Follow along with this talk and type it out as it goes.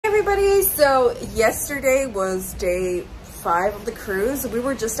everybody, so yesterday was day 5 of the cruise. We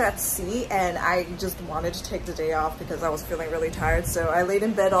were just at sea and I just wanted to take the day off because I was feeling really tired, so I laid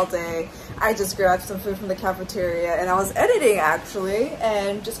in bed all day. I just grabbed some food from the cafeteria and I was editing actually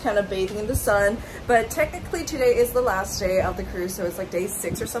and just kind of bathing in the sun. But technically today is the last day of the cruise, so it's like day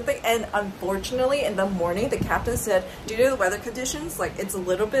 6 or something, and unfortunately in the morning the captain said due to the weather conditions, like it's a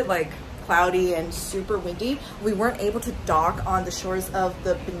little bit like cloudy and super windy, we weren't able to dock on the shores of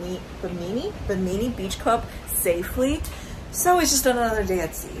the Bimini Beach Club safely. So it's just another day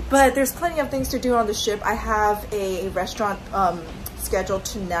at sea. But there's plenty of things to do on the ship. I have a restaurant scheduled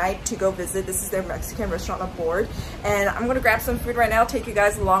tonight to go visit. This is their Mexican restaurant aboard. And I'm gonna grab some food right now, take you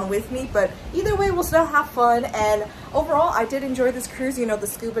guys along with me. But either way, we'll still have fun. And overall, I did enjoy this cruise. You know, the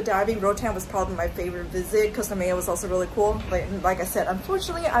scuba diving, Rotan was probably my favorite visit. Costa Maya was also really cool. Like I said,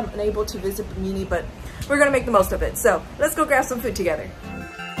 unfortunately, I'm unable to visit Bimini, but we're gonna make the most of it. So let's go grab some food together.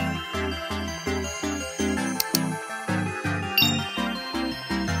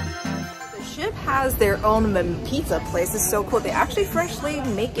 Has their own pizza place. It's so cool. They actually freshly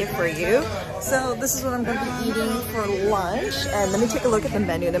make it for you. So this is what I'm going to be eating for lunch. And let me take a look at the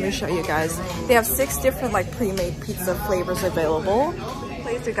menu. Let me show you guys. They have 6 different like pre-made pizza flavors available.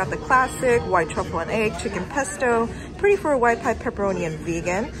 They got the classic white truffle and egg, chicken pesto, pretty for a white pie, pepperoni, and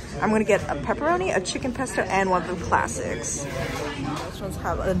vegan. I'm going to get a pepperoni, a chicken pesto, and one of the classics. Restaurants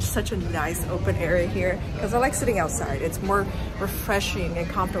have such a nice open area here because I like sitting outside. It's more refreshing and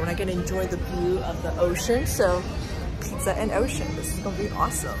comfortable, and I can enjoy the view of the ocean. So pizza and ocean, this is going to be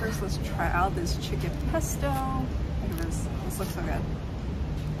awesome. First, let's try out this chicken pesto. Look at this. This looks so good.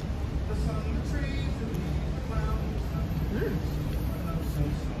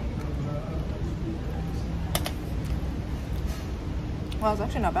 Well, it's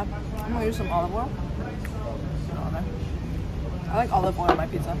actually not bad. I'm gonna use some olive oil. I like olive oil on my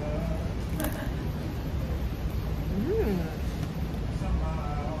pizza.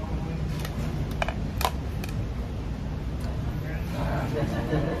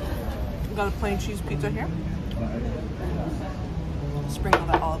 Got a plain cheese pizza here. Sprinkle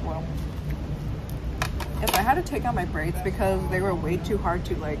that olive oil. If I had to take out my braids because they were way too hard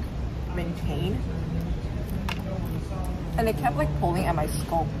to like maintain, and it kept like pulling at my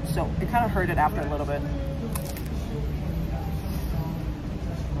skull, so it kind of hurted after a little bit.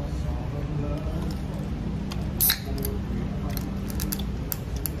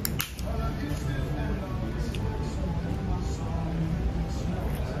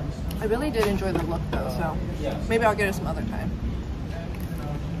 I really did enjoy the look though, so maybe I'll get it some other time.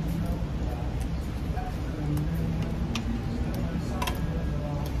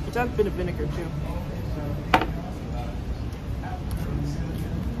 It's got a bit of vinegar too.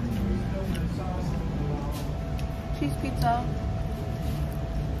 Cheese pizza.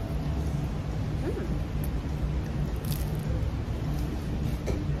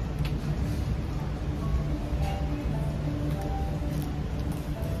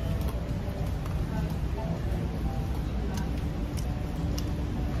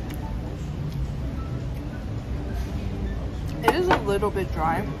 It is a little bit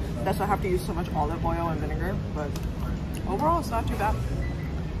dry. That's why I have to use so much olive oil and vinegar, but overall it's not too bad.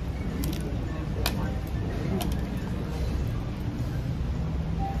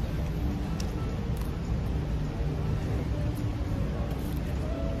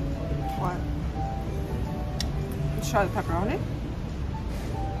 Let's try the pepperoni.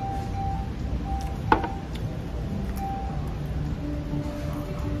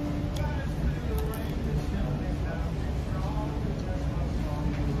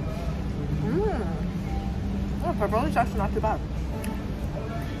 Oh, pepperoni's actually not too bad.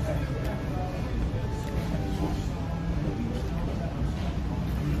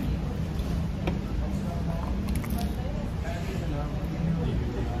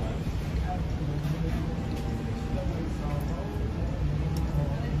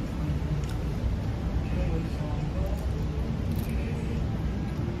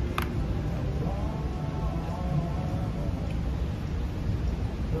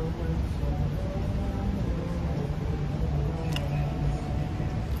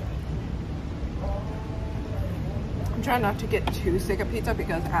 I'm trying not to get too sick of pizza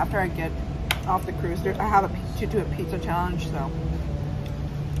because after I get off the cruise, I have to do a pizza challenge, so I'm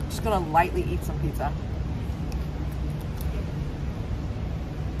just gonna lightly eat some pizza.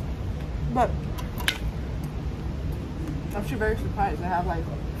 But I'm actually very surprised. They have like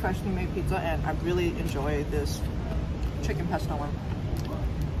freshly made pizza, and I really enjoy this chicken pesto one.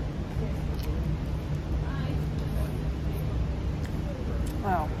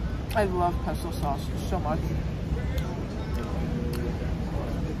 Wow, I love pesto sauce so much.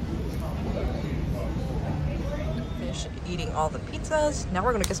 eating all the pizzas. Now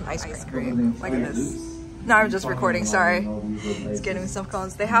we're gonna get some ice cream. Look at this. No, I'm just recording, sorry. It's getting me some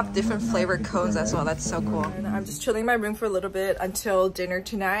cones. They have different flavored cones as well. That's so cool. And I'm just chilling in my room for a little bit until dinner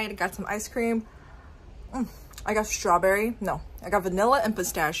tonight. I got some ice cream. I got strawberry. No, I got vanilla and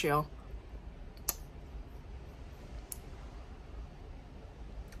pistachio.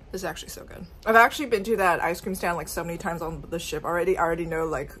 This is actually so good. I've actually been to that ice cream stand like so many times on the ship already. I already know,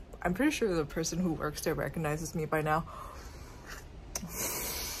 like, I'm pretty sure the person who works there recognizes me by now.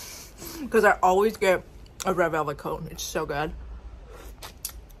 Because I always get a red velvet cone. It's so good.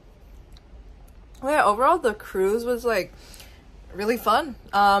 Yeah, overall the cruise was like really fun.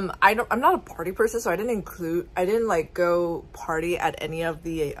 I'm not a party person, so I didn't like go party at any of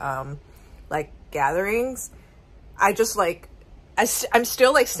the like gatherings. I just like I'm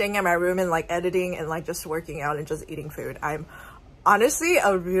still like staying in my room and like editing and like just working out and just eating food. I'm honestly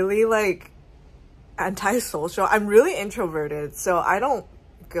a really like antisocial. I'm really introverted, so I don't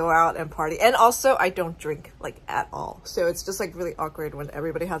go out and party, and also I don't drink like at all, so it's just like really awkward when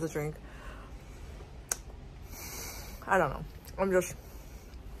everybody has a drink. I don't know, I'm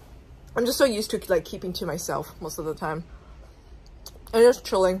just so used to like keeping to myself most of the time and just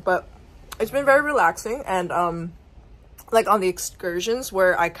chilling. But it's been very relaxing, and like on the excursions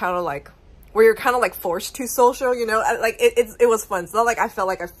where you're kind of like forced to social, you know, like it was fun. It's not like I felt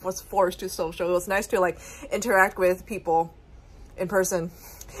like I was forced to social. It was nice to like interact with people in person.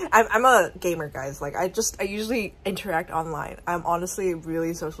 I'm a gamer, guys. Like I usually interact online. I'm honestly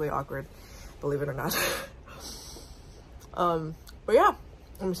really socially awkward, believe it or not. But yeah,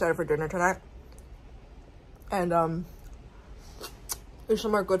 I'm excited for dinner tonight, and there's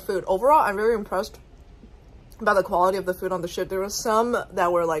some more good food. Overall, I'm very impressed about the quality of the food on the ship. There was some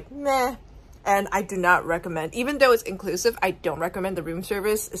that were like meh, and I do not recommend, even though it's inclusive, I don't recommend the room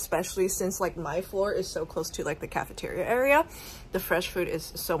service, especially since like my floor is so close to like the cafeteria area. The fresh food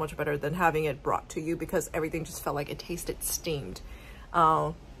is so much better than having it brought to you, because everything just felt like it tasted steamed.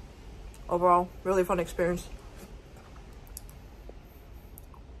 Overall, really fun experience.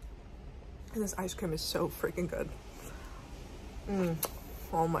 And this ice cream is so freaking good.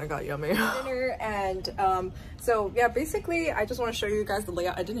 Oh my god, yummy. Dinner, and so yeah, basically I just want to show you guys the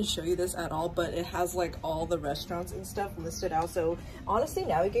layout. I didn't show you this at all, but it has like all the restaurants and stuff listed out. So honestly,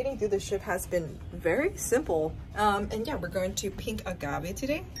 navigating through the ship has been very simple. And yeah, we're going to Pink Agave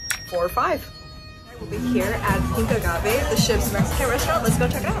today, 4 or 5. We'll be here at Pink Agave, the ship's Mexican restaurant. Let's go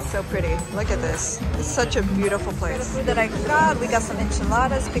check it out. So pretty. Look at this. It's such a beautiful place. The food that I got, we got some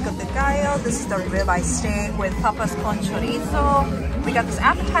enchiladas, pico de gallo. This is the ribeye steak with papas con chorizo. We got this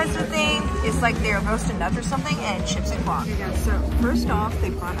appetizer thing. It's like they're roasted nuts or something, and chips and guac. Yeah, so first off, they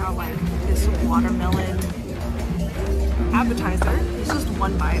brought out like this watermelon appetizer. It's just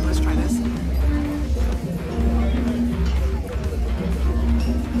one bite. Let's try this.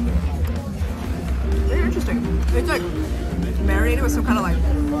 Very interesting. It's like marinated with some kind of like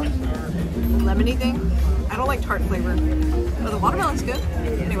lemony thing. I don't like tart flavor, but the watermelon's good.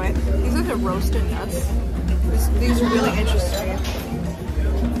 Anyway, these are the roasted nuts. These really interest me.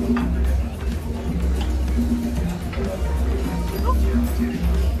 Oh,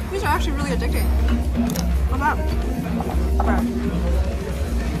 these are actually really addicting. Not bad. Okay.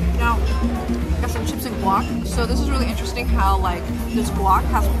 Now, got some chips and guac. So this is really interesting how like this guac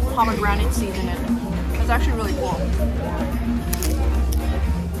has pomegranate seeds in it. It's actually really cool.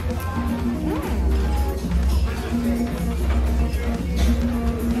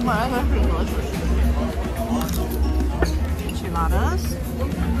 Wow, that's actually delicious. Enchiladas.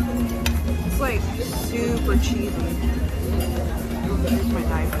 It's like super cheesy. Here's my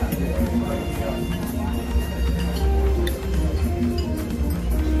knife.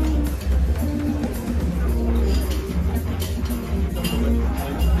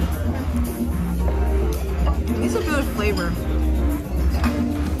 It's a good flavor.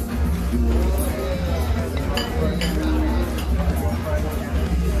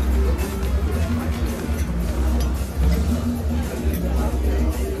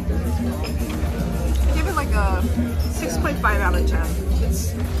 I give it like a 6.5 out of 10.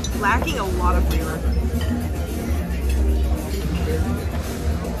 It's lacking a lot of flavor.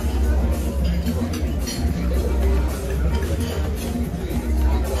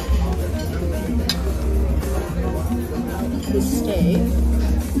 The steak.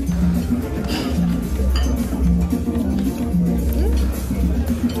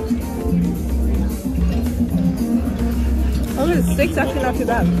 Oh, the steak's actually not too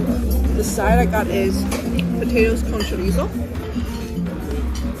bad. The side I got is potatoes con chorizo.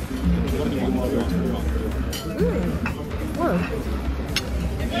 Oh.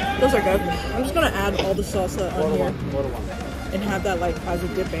 Those are good. I'm just gonna add all the salsa on here and have that like as a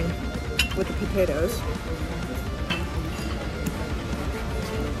dipping with the potatoes.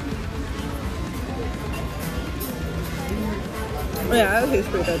 Oh, yeah, that tastes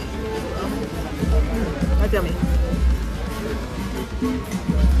pretty good. That's yummy.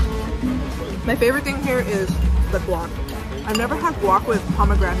 My favorite thing here is the guac. I've never had guac with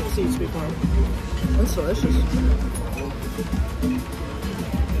pomegranate seeds before. That's delicious.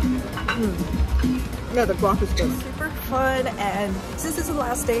 Yeah, the guac is good. Super fun, and since it's the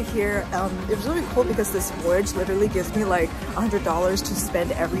last day here, it was really cool because this voyage literally gives me like $100 to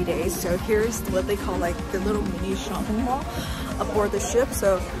spend every day. So here's what they call like the little mini shopping mall aboard the ship.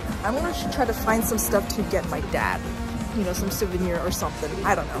 So I'm gonna try to find some stuff to get my dad, you know, some souvenir or something.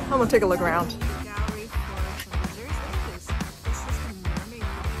 I don't know. I'm gonna take a look around.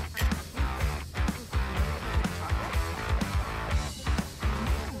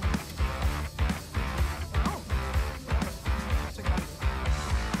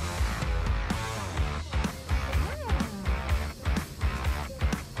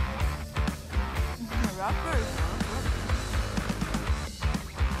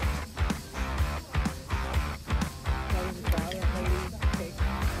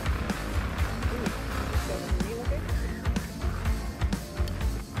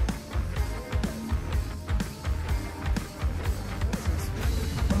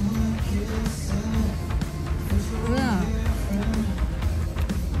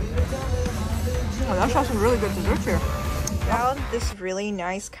 That's got some really good desserts here. Found this really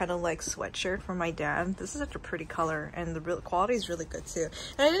nice kind of like sweatshirt from my dad. This is such a pretty color, and the real quality is really good too.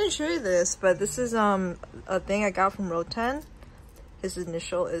 And I didn't show you this, but this is a thing I got from Roten. His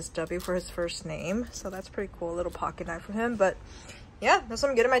initial is W for his first name, so that's pretty cool. A little pocket knife for him. But yeah, that's what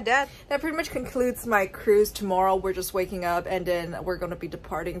I'm getting my dad. That pretty much concludes my cruise. Tomorrow we're just waking up and then we're going to be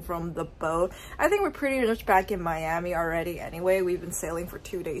departing from the boat. I think we're pretty much back in Miami already anyway. We've been sailing for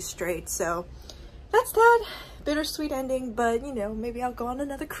 2 days straight, so that's that. Bittersweet ending, but you know, maybe I'll go on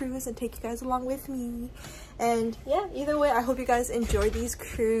another cruise and take you guys along with me. And yeah, either way, I hope you guys enjoy these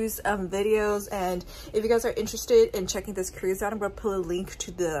cruise videos, and if you guys are interested in checking this cruise out, I'm gonna put a link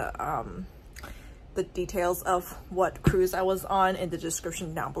to the details of what cruise I was on in the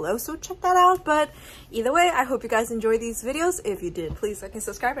description down below, so check that out. But either way, I hope you guys enjoy these videos. If you did, please like and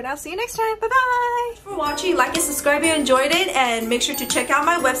subscribe, and I'll see you next time. Bye bye. Thanks for watching. Like and subscribe if you enjoyed it, and make sure to check out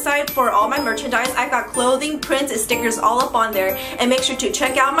my website for all my merchandise. I've got clothing, prints, and stickers all up on there. And make sure to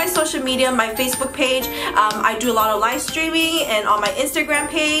check out my social media, my Facebook page. I do a lot of live streaming, and on my Instagram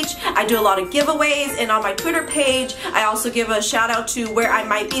page I do a lot of giveaways, and on my Twitter page I also give a shout out to where I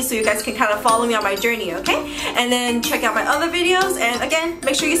might be, so you guys can kind of follow me on my journey, okay? And then check out my other videos, and again,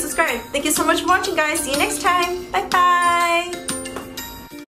 make sure you subscribe. Thank you so much for watching, guys. See you next time. Bye bye.